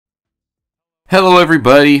Hello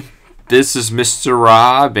everybody, this is Mr.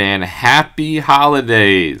 Rob and happy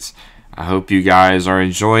holidays. I hope you guys are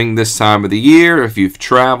enjoying this time of the year. If you've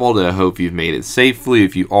traveled, I hope you've made it safely.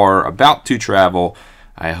 If you are about to travel,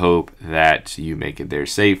 I hope that you make it there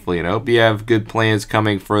safely, and I hope you have good plans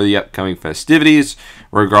coming for the upcoming festivities,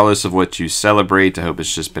 regardless of what you celebrate. I hope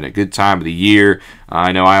it's just been a good time of the year.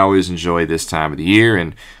 I know I always enjoy this time of the year,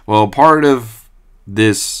 and well, part of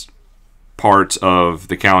this part of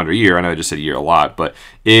the calendar year, I know I just said year a lot, but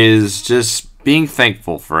is just being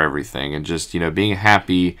thankful for everything and just, being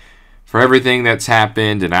happy for everything that's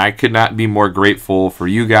happened. And I could not be more grateful for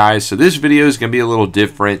you guys. So this video is going to be a little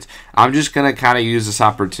different. I'm just going to kind of use this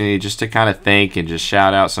opportunity just to kind of thank and just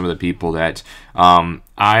shout out some of the people that I'm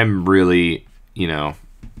really,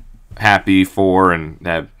 happy for and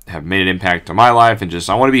that have made an impact on my life. And just,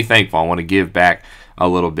 I want to be thankful. I want to give back a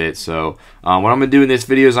little bit. So what I'm going to do in this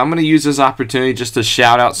video is I'm going to use this opportunity just to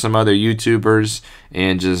shout out some other YouTubers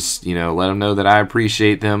and just, let them know that I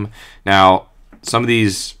appreciate them. Now, some of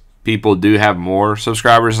these people do have more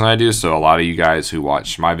subscribers than I do, so a lot of you guys who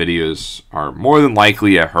watch my videos are more than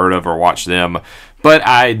likely have heard of or watched them, but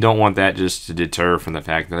I don't want that just to deter from the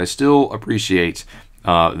fact that I still appreciate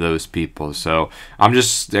those people. So I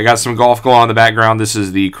got some golf going on in the background. This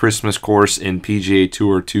is the Christmas course in PGA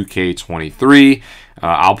Tour 2K23.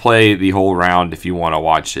 I'll play the whole round if you want to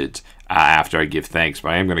watch it after I give thanks, but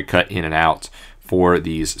I am going to cut in and out for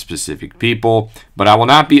these specific people. But I will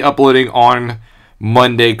not be uploading on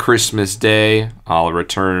Monday, Christmas Day. I'll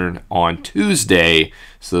return on Tuesday,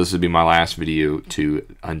 so this will be my last video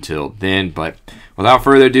until then. But without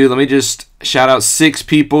further ado, let me just shout out 6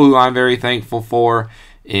 people who I'm very thankful for,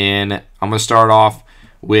 and I'm going to start off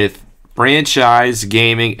with Caz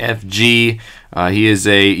Gaming FG. He is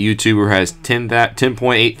a YouTuber who has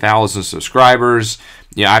 10.8 thousand subscribers.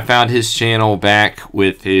 Yeah, I found his channel back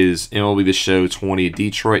with his MLB The Show 20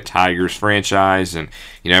 Detroit Tigers franchise, and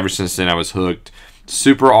ever since then I was hooked.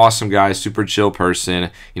 Super awesome guy, super chill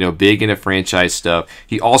person, big into franchise stuff.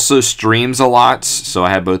 He also streams a lot, so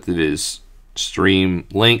I have both of his stream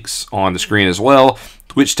links on the screen as well.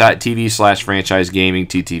 Twitch.tv/franchisegaming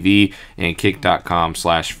TTV and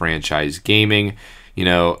kick.com/franchisegaming.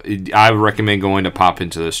 I would recommend going to pop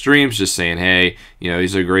into the streams, just saying, hey,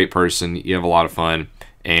 he's a great person. You have a lot of fun.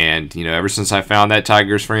 And, ever since I found that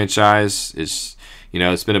Tigers franchise, it's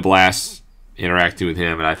been a blast interacting with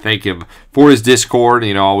him. And I thank him for his Discord,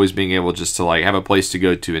 always being able just to have a place to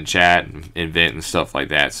go to and chat and vent and stuff like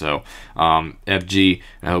that. So, FG,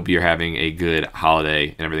 I hope you're having a good holiday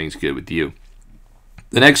and everything's good with you.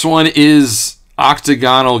 The next one is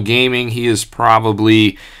Octogonal Gaming. He is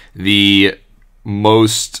probably the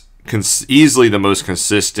easily the most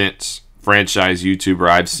consistent franchise YouTuber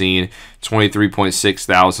I've seen. 23.6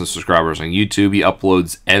 thousand subscribers on YouTube. He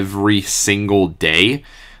uploads every single day,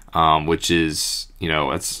 which is,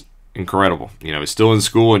 that's incredible. He's still in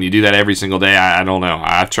school and you do that every single day. I don't know.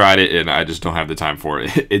 I've tried it and I just don't have the time for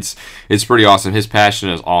it. It's pretty awesome. His passion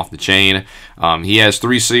is off the chain. He has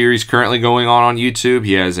 3 series currently going on YouTube.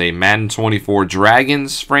 He has a Madden 24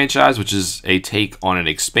 Dragons franchise, which is a take on an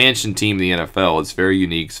expansion team in the NFL. It's very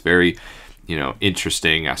unique. It's very,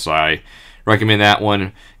 interesting. So I recommend that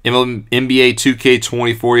one. NBA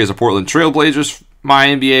 2K24. He has a Portland Trailblazers My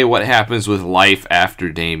NBA, What Happens with Life After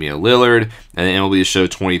Damian Lillard, and then MLB The Show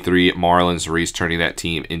 23 Marlins, where he's turning that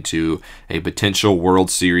team into a potential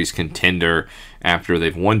World Series contender after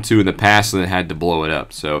they've won 2 in the past and then had to blow it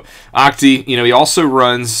up. So Octi, he also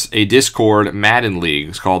runs a Discord Madden League.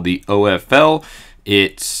 It's called the OFL.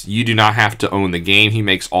 You do not have to own the game. He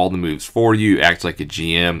makes all the moves for you, acts like a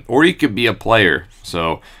GM, or you could be a player.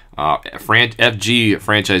 So FG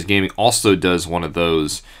Franchise Gaming also does one of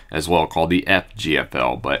those as well, called the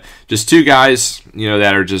FGFL. But just 2 guys,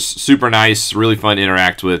 that are just super nice, really fun to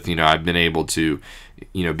interact with. I've been able to,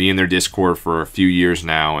 be in their Discord for a few years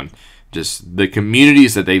now, and just the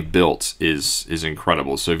communities that they've built is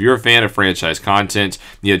incredible. So if you're a fan of franchise content,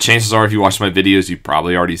 chances are if you watch my videos, you've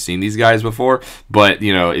probably already seen these guys before. But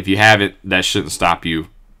if you haven't, that shouldn't stop you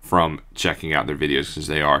from checking out their videos, because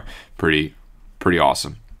they are pretty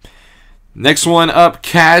awesome. Next one up,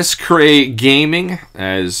 Caz Cray Gaming.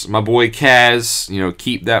 As my boy Caz,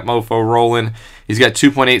 keep that mofo rolling. He's got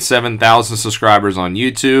 2.87 thousand subscribers on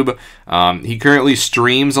YouTube. He currently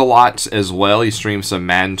streams a lot as well. He streams some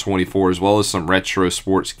Madden 24 as well as some retro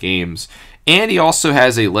sports games. And he also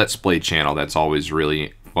has a Let's Play channel that's always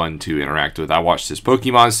really fun to interact with. I watched his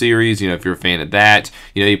Pokemon series, if you're a fan of that.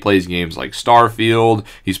 He plays games like Starfield.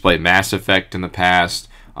 He's played Mass Effect in the past.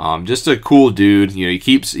 Just a cool dude. You know, he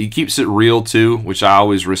keeps it real too, which I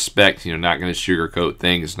always respect. You know, not going to sugarcoat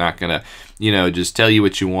things, not going to, you know, just tell you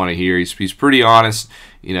what you want to hear. He's pretty honest,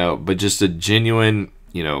 you know, but just a genuine,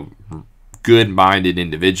 you know, good-minded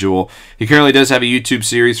individual. He currently does have a YouTube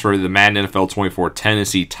series for the Madden NFL 24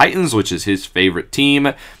 Tennessee Titans, which is his favorite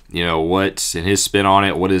team. You know, what's in his spin on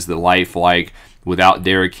it? What is the life like without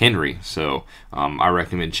Derrick Henry? So I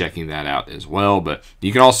recommend checking that out as well. But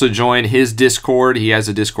you can also join his Discord. He has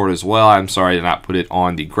a Discord as well. I'm sorry to not put it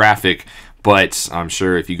on the graphic, but I'm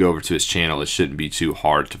sure if you go over to his channel, it shouldn't be too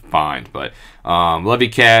hard to find. But love you,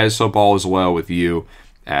 Caz. Hope all is well with you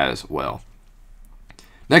as well.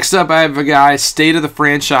 Next up, I have a guy, State of the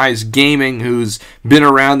Franchise Gaming, who's been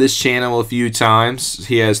around this channel a few times.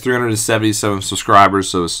 He has 377 subscribers,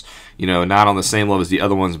 so it's, you know, not on the same level as the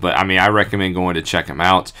other ones, but I mean, I recommend going to check him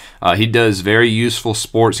out. He does very useful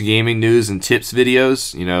sports gaming news and tips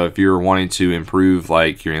videos. You know, if you're wanting to improve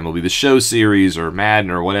like your MLB The Show series or Madden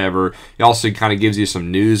or whatever, he also kind of gives you some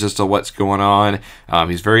news as to what's going on.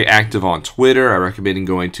 He's very active on Twitter. I recommend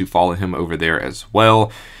going to follow him over there as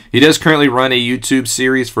well. He does currently run a YouTube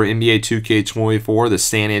series for NBA 2K24, the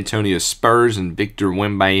San Antonio Spurs, and Victor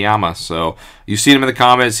Wembanyama. So you've seen him in the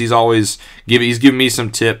comments. He's given me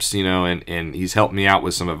some tips, you know, and he's helped me out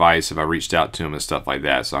with some advice if I reached out to him and stuff like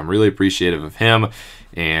that. So I'm really appreciative of him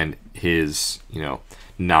and his, you know,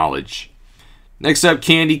 knowledge. Next up,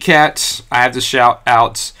 Kandi Cat. I have to shout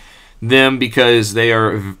out them because they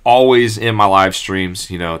are always in my live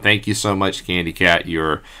streams. You know, thank you so much, Kandi Cat.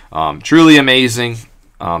 You're truly amazing.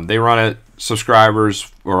 They run a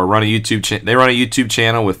YouTube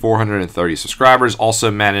channel with 430 subscribers.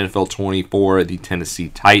 Also, Madden NFL 24, the Tennessee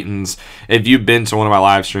Titans. If you've been to one of my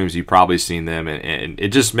live streams, you've probably seen them, and it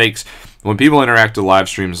just makes, when people interact with live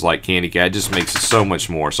streams like Kandi Cat, it just makes it so much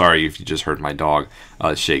more. Sorry if you just heard my dog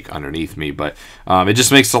shake underneath me, but it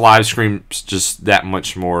just makes the live streams just that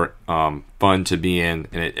much more fun to be in.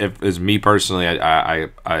 And as me personally, I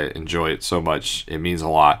enjoy it so much. It means a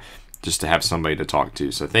lot just to have somebody to talk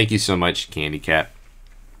to. So thank you so much, Kandi Cat.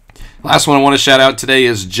 Last one I want to shout out today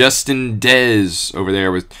is JustinDezzz over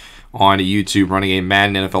there on YouTube running a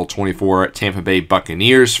Madden NFL 24 Tampa Bay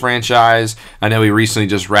Buccaneers franchise. I know he recently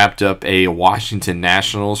just wrapped up a Washington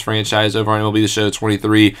Nationals franchise over on MLB The Show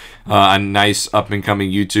 23. A nice up-and-coming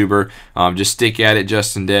YouTuber. Just stick at it,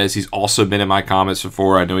 JustinDezzz. He's also been in my comments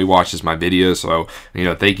before. I know he watches my videos, so you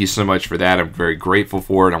know, thank you so much for that. I'm very grateful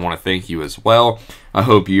for it. I want to thank you as well. I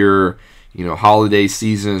hope your, you know, holiday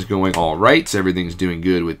season is going all right. Everything's doing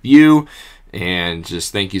good with you. And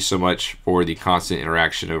just thank you so much for the constant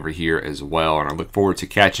interaction over here as well. And I look forward to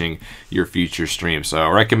catching your future streams. So I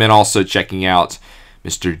recommend also checking out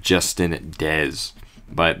Mr. JustinDezzz.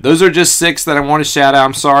 But those are just 6 that I want to shout out.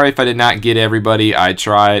 I'm sorry if I did not get everybody. I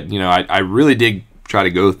tried, you know, I really did try to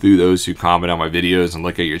go through those who comment on my videos and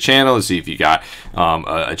look at your channel to see if you got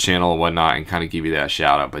a channel and whatnot, and kind of give you that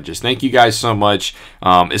shout out. But just thank you guys so much.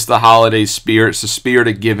 It's the holiday spirit. It's the spirit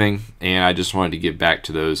of giving, and I just wanted to give back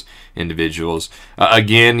to those individuals.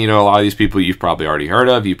 Again, you know, a lot of these people you've probably already heard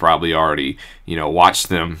of. You probably already, you know, watched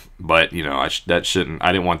them, but you know, I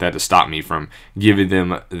didn't want that to stop me from giving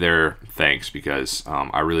them their thanks, because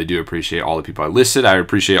I really do appreciate all the people I listed. I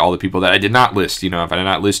appreciate all the people that I did not list. You know, if I did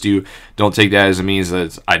not list you, don't take that as a means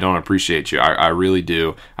that I don't appreciate you. I really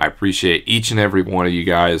do. I appreciate each and every one of you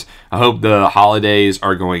guys. I hope the holidays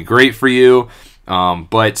are going great for you.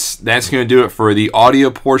 But that's going to do it for the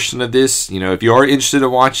audio portion of this. You know, if you are interested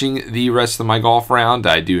in watching the rest of my golf round,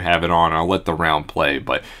 I do have it on. I'll let the round play.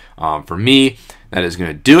 But for me, that is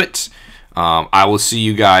going to do it. I will see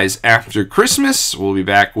you guys after Christmas. We'll be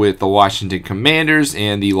back with the Washington Commanders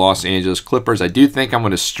and the Los Angeles Clippers. I do think I'm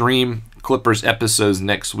going to stream Clippers episodes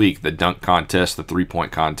next week, the dunk contest, the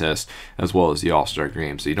three-point contest, as well as the All-Star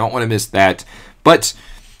game. So you don't want to miss that. But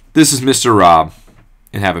this is Mr. Rob,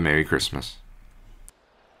 and have a Merry Christmas.